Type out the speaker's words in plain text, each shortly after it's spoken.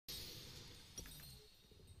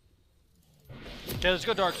Okay, let's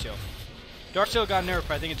go Darksteel. Darksteel got nerfed,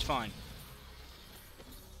 but I think it's fine.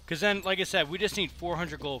 Because then, like I said, we just need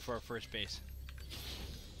 400 gold for our first base.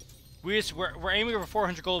 We're aiming for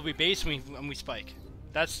 400 gold we base and we spike.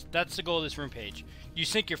 That's the goal of this room page. You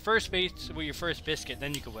sink your first base with your first biscuit,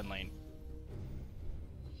 then you can win lane.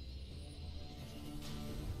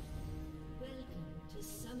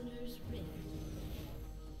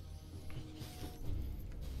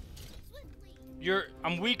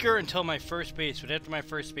 I'm weaker until my first base, but after my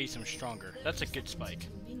first base, I'm stronger. That's a good spike.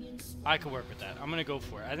 I could work with that. I'm gonna go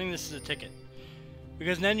for it. I think this is a ticket.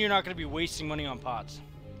 Because then you're not gonna be wasting money on pots.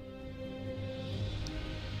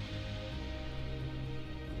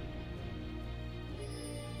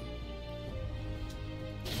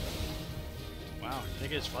 Wow, did he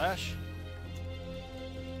get his flash?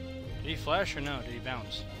 Did he flash or no? Did he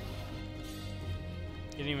bounce?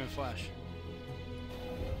 He didn't even flash.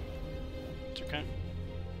 It's okay.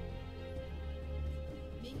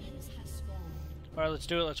 Alright, let's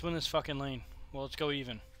do it. Let's win this fucking lane. Well, let's go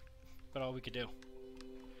even. But all we could do.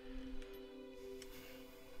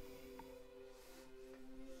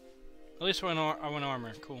 At least I win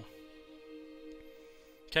armor. Cool.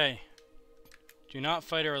 Okay. Do not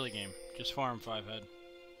fight early game. Just farm 5 head.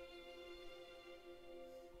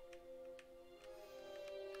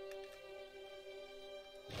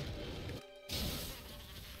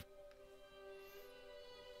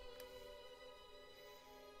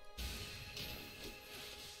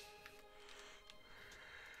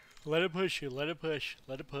 Let it push you, let it push,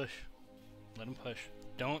 let it push. Let him push.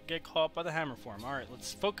 Don't get caught by the hammer form. Alright,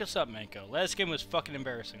 let's focus up, Manko. Last game was fucking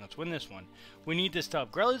embarrassing. Let's win this one. We need this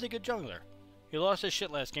dub. Grelly's a good jungler. He lost his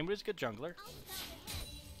shit last game, but he's a good jungler.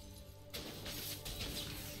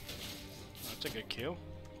 That's a good Q.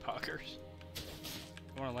 Poggers.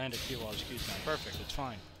 I want to land a Q while his Q's down. Perfect, it's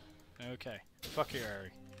fine. Okay. Fuck your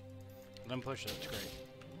Ari. Let him push it, that's great.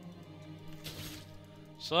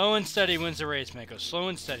 Slow and steady wins the race, Mako. Slow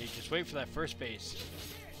and steady. Just wait for that first base.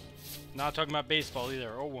 Not talking about baseball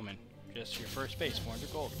either, or woman. Just your first base,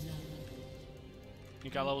 400 gold.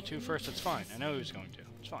 You got level 2 first, that's fine. I know he was going to.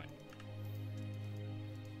 It's fine.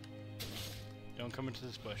 Don't come into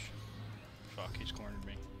this bush. Fuck, he's cornered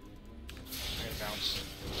me. I gotta bounce.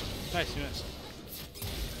 Nice, you missed.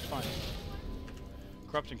 It's fine.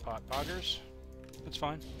 Corrupting pot. Poggers. That's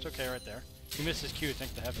fine. It's okay right there. He missed his Q,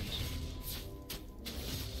 thank the heavens.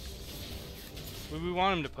 We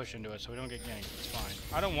want him to push into it so we don't get ganked. It's fine.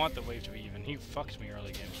 I don't want the wave to be even. He fucks me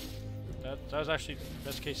early game. That was actually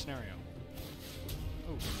best case scenario.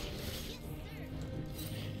 Ooh.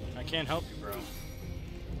 I can't help you, bro.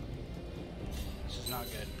 This is not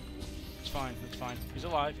good. It's fine. It's fine. He's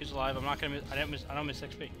alive. He's alive. I'm not gonna miss. I don't miss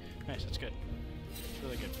XP. Nice. That's good. It's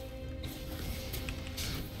really good.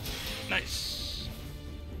 Nice.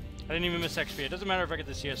 I didn't even miss XP. It doesn't matter if I get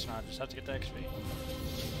the CS or not. I just have to get the XP.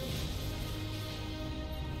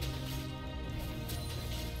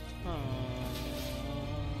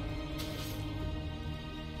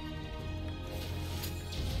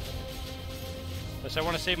 Yes, I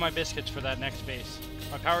want to save my biscuits for that next base.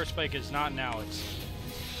 My power spike is not now, it's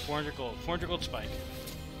 400 gold. 400 gold spike.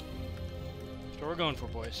 That's what we're going for,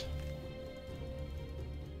 boys.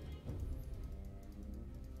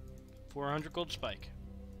 400 gold spike.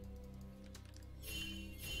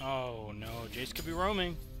 Oh no, Jace could be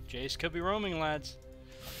roaming. Jace could be roaming, lads.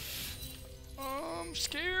 I'm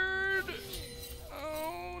scared.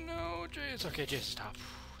 Oh no, Jace. Okay, Jace, stop.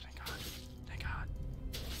 Thank God. Thank God.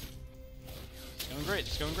 It's going great.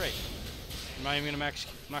 It's going great. I'm not even gonna max.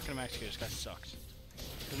 I'm not gonna max Q. This guy sucks.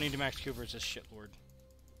 Don't need to max Q versus this shit lord.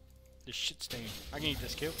 This shit stain. I can eat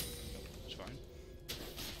this Q. It's fine.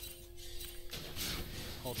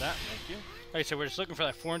 Hold that. Thank you. Like I said, we're just looking for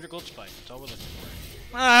that 400 gold spike. That's all we're looking for.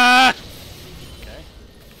 Ah! Okay.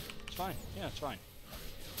 It's fine. Yeah, it's fine.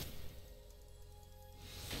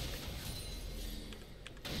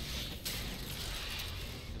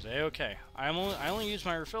 Okay. I only use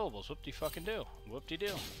my refillables. Whoop-de-fucking-do.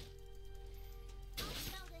 Whoop-de-do.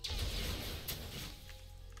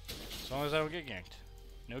 As long as I don't get ganked.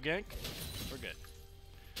 No gank? We're good.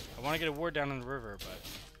 I want to get a ward down in the river, but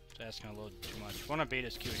it's asking a little too much. I want to bait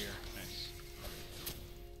his Q here. Nice.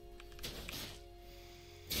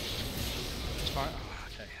 It's fine. Oh,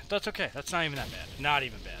 okay. That's okay. That's not even that bad. Not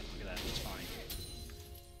even bad. Look at that. It's fine.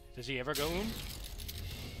 Does he ever go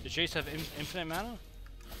Does Jace have infinite mana?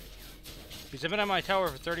 He's been at my tower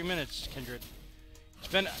for 30 minutes, Kindred.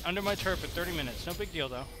 He's been under my turret for 30 minutes. No big deal,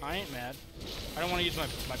 though. I ain't mad. I don't want to use my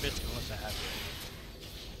biscuit unless I have to.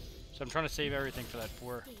 So I'm trying to save everything for that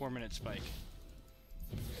 4-minute spike.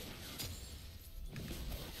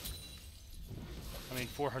 I mean,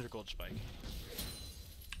 400 gold spike.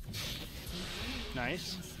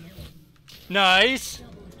 Nice. Nice!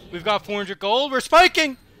 We've got 400 gold. We're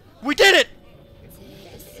spiking! We did it!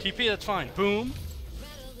 TP, that's fine. Boom.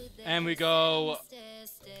 And we go...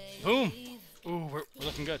 Boom. Ooh, we're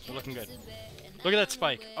looking good. We're looking good. Look at that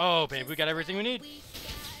spike. Oh, babe, we got everything we need.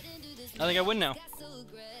 I think I win now. I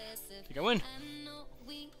think I win.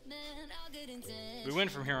 We win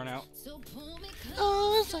from here on out.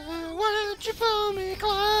 Oh, sir, why don't you pull me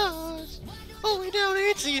close? Only down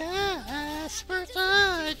ACS for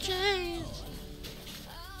the chase.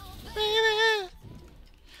 Baby,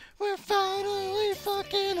 we're finally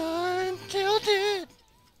fucking untilted.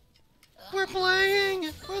 We're playing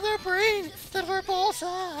with our brain instead of our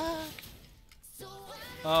ballsack.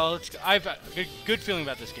 Oh, let's go. I've got a good feeling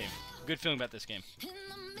about this game. Good feeling about this game.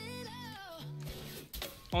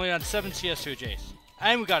 Only on 7 CS to a Jace.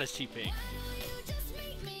 And we got his TP.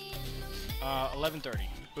 11:30.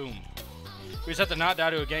 Boom. We just have to not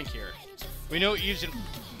die to a gank here. We know Eve's in...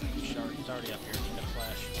 Sorry, he's already up here. He's got a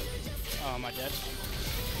flash. Oh, am I dead?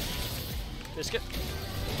 Biscuit.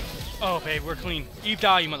 Oh, babe, we're clean. Eve,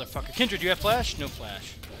 die, you motherfucker. Kindred, do you have flash? No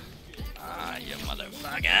flash. Ah, you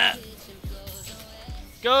motherfucker.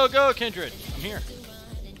 Go, go, Kindred. I'm here.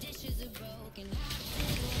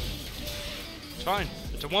 It's fine.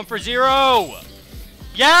 It's a 1 for 0.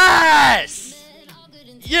 Yes!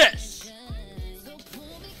 Yes!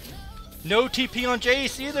 No TP on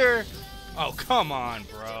Jace either. Oh, come on,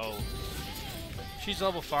 bro. She's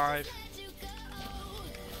level 5.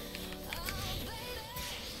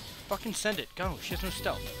 Fucking send it. Go. She has no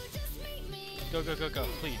stealth. Go, go, go, go.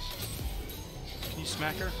 Please. Can you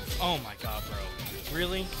smack her? Oh my god, bro.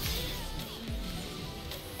 Really?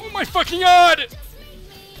 Oh my fucking god!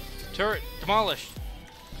 Turret demolished.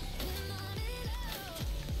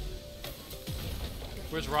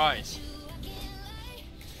 Where's Rise?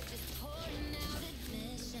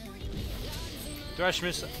 Thresh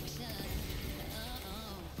miss.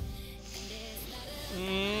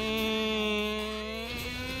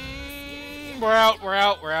 We're out, we're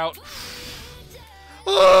out, we're out.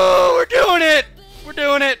 Oh, we're doing it! We're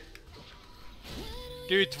doing it!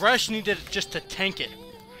 Dude, Thresh needed just to tank it.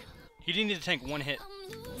 He didn't need to tank 1 hit.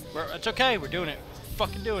 It's okay, we're doing it.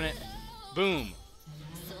 Fucking doing it. Boom.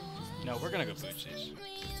 No, we're gonna go Bootsies.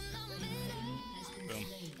 Boom.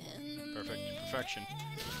 Perfect. Perfection.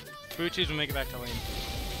 Bootsies will make it back to lane.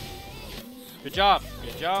 Good job.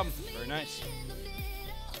 Good job. Very nice.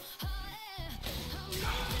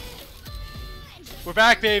 We're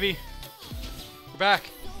back, baby. We're back.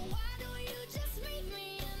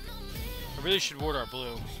 I really should ward our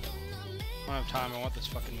blue. I don't have time. I want this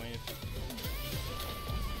fucking wave.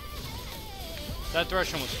 That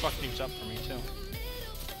Thresh almost fucked things up for me, too.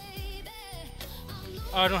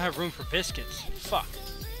 Oh, I don't have room for biscuits. Fuck.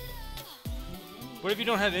 What if you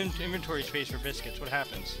don't have inventory space for biscuits? What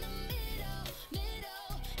happens?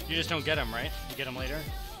 You just don't get them, right? You get them later?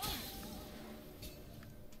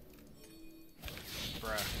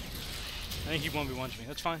 Bruh. I think he 1v1s me.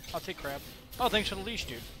 That's fine. I'll take crab. Oh, thanks for the leash,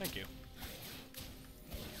 dude. Thank you.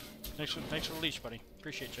 Thanks for the leash, buddy.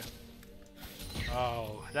 Appreciate you.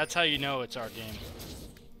 Oh, that's how you know it's our game.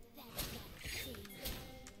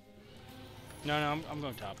 No, I'm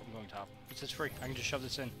going top. I'm going top. It's free. I can just shove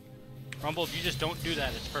this in. Rumble, if you just don't do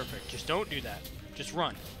that, it's perfect. Just don't do that. Just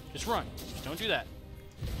run. Just run. Just don't do that.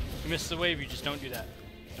 If you miss the wave, you just don't do that.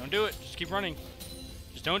 Don't do it. Just keep running.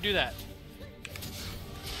 Just don't do that.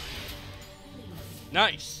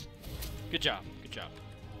 Nice. Good job. Good job.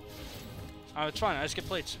 Oh, it's fine. I just get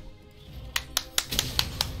plates.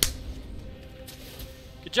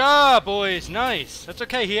 Good job, boys. Nice. That's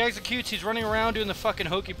okay. He executes. He's running around doing the fucking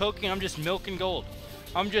hokey pokey. I'm just milking gold.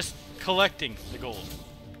 I'm just collecting the gold.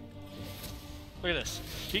 Look at this.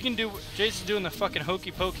 He can do... Jason's doing the fucking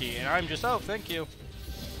hokey pokey, and I'm just... Oh, thank you.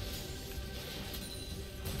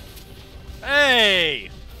 Hey!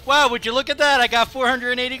 Wow, would you look at that? I got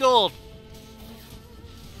 480 gold.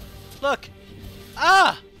 Look.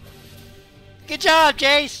 Ah! Good job,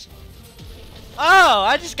 Jace. Oh,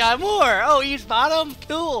 I just got more. Oh, Eve's bottom?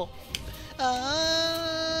 Cool.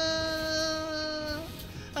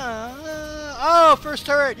 Oh, first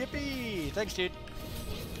turret. Yippee. Thanks, dude.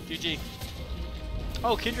 GG.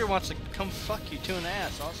 Oh, Kindred wants to come fuck you too in the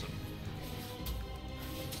ass. Awesome.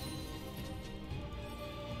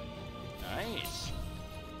 Nice.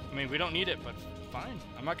 I mean, we don't need it, but fine.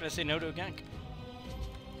 I'm not going to say no to a gank.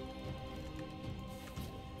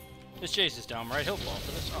 This Jace is dumb, right? He'll fall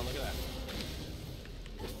for this. Oh, look at that.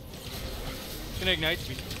 It's gonna ignite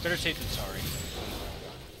me. Better safe than sorry.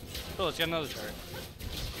 Oh, let's get another turret.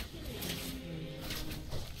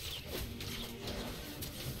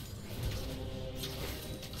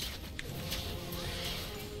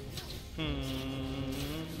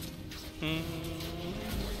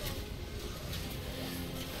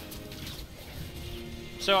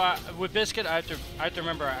 So with Biscuit, I have to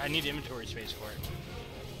remember I need inventory space for it.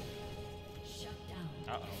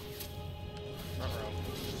 Uh-oh. Uh-oh.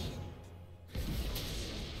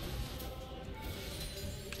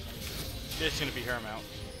 This is gonna be Paramount.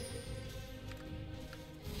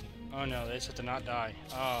 Oh no, they just have to not die.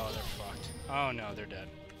 Oh, they're fucked. Oh no, they're dead.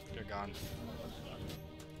 They're gone.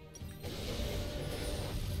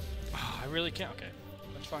 Oh, I really can't. Okay,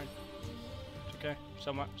 that's fine. It's okay.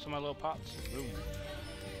 So my little pops. Boom.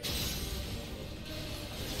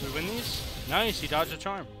 We win these? Nice. He dodged a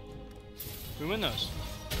charm. We win those.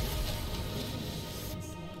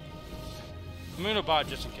 I'm gonna bot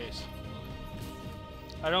just in case.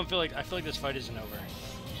 I feel like this fight isn't over.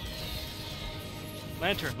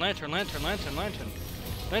 Lantern, lantern, lantern, lantern, lantern.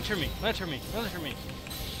 Lantern me, lantern me, lantern me.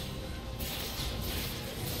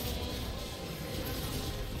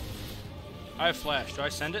 I have flash. Do I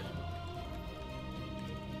send it?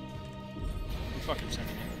 I'm fucking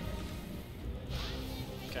sending it.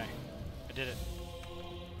 Okay. I did it.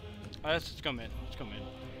 Let's go mid. Let's go mid.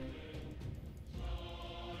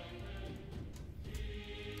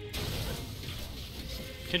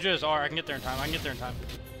 Kindred is R. I can get there in time. I can get there in time.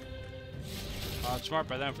 It's smart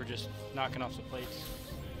by them for just knocking off the plates.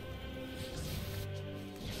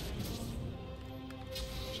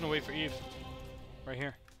 Just gonna wait for Eve. Right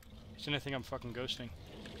here. Is there anything I'm fucking ghosting?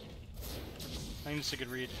 I think this is a good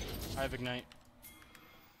read. I have Ignite.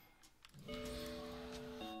 I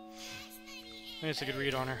think it's a good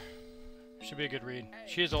read on her. Should be a good read.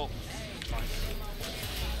 She is ult. It's fine.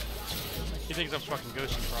 He thinks I'm fucking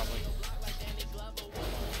ghosting probably.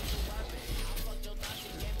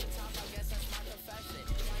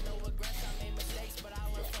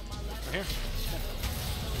 Right here.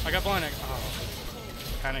 Yeah. I got blind. Oh.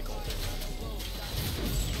 Panic ulted.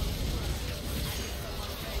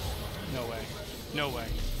 No way. No way.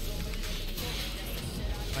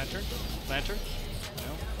 Lantern? Lantern?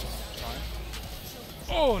 No. Try.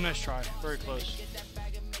 Oh, nice try. Very close.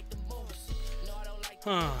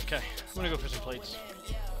 Okay. I'm gonna go for some plates.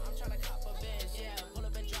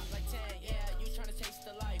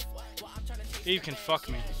 Eve can fuck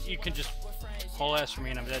me. You can just haul ass for me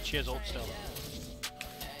and I'm dead. She has ult still.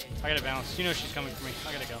 I gotta bounce. You know she's coming for me.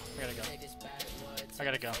 I gotta go. I gotta go. I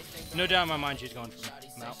gotta go. No doubt in my mind she's going for me.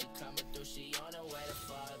 I'm out.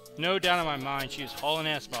 No doubt in my mind she's hauling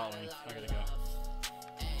ass bot lane. I gotta go.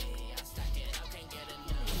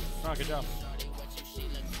 Oh, good job.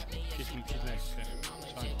 She's next. Okay.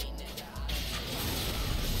 It's fine.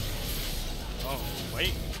 Oh,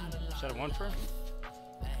 wait. Is that a 1 for her?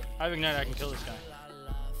 I have Ignite. I can kill this guy.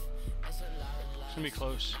 It's gonna be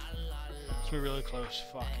close. It's gonna be really close.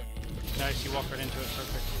 Fuck. Nice. He walked right into it.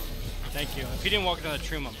 Perfect. Thank you. If he didn't walk into the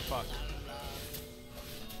Teemo, I'm fucked.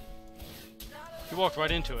 He walked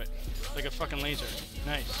right into it. Like a fucking laser.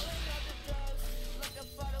 Nice.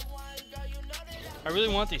 I really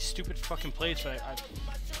want these stupid fucking plates, but I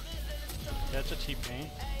that's a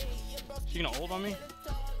T-Pain. Is he gonna ult on me?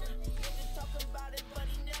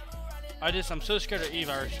 I'm so scared of Eve.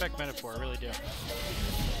 I respect Metaphor. I really do.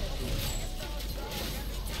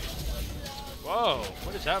 Whoa.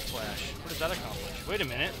 What is that flash? What does that accomplish? Wait a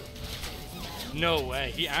minute. No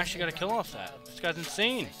way. He actually got a kill off that. This guy's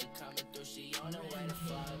insane.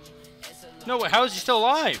 No way. How is he still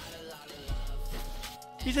alive?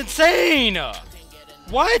 He's insane.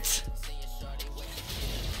 What?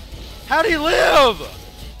 How'd he live?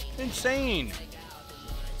 Insane.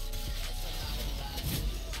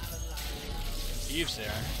 Eve's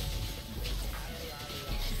there.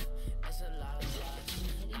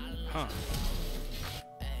 Huh.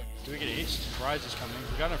 Do we get aced? Rise is coming.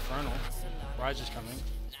 We got Infernal. Rise is coming.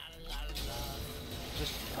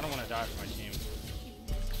 I don't want to die for my team.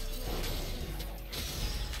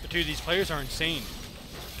 But dude, these players are insane.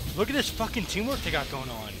 Look at this fucking teamwork they got going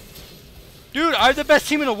on. Dude, I have the best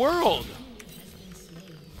team in the world.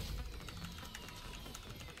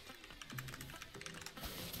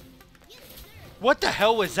 What the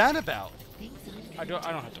hell was that about? I don't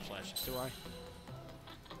have to flash this, do I?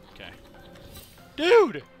 Okay.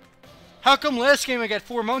 Dude! How come last game I got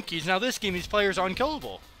 4 monkeys, now this game these players are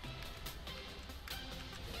unkillable?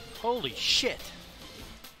 Holy shit.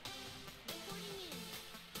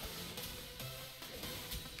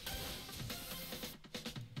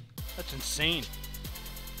 That's insane.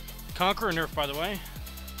 Conqueror nerf, by the way.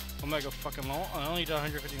 Omega fucking low. I only did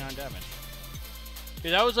 159 damage.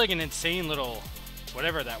 Dude, that was like an insane little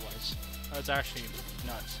whatever that was. That was actually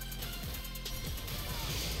nuts.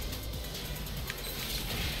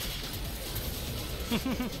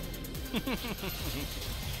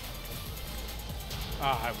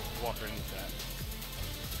 Ah, I walked right into that.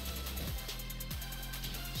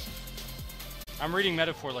 I'm reading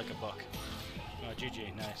metaphor like a book. Oh,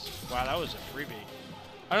 GG, nice. Wow, that was a freebie.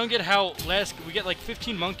 I don't get how we get like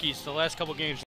 15 monkeys the last couple games.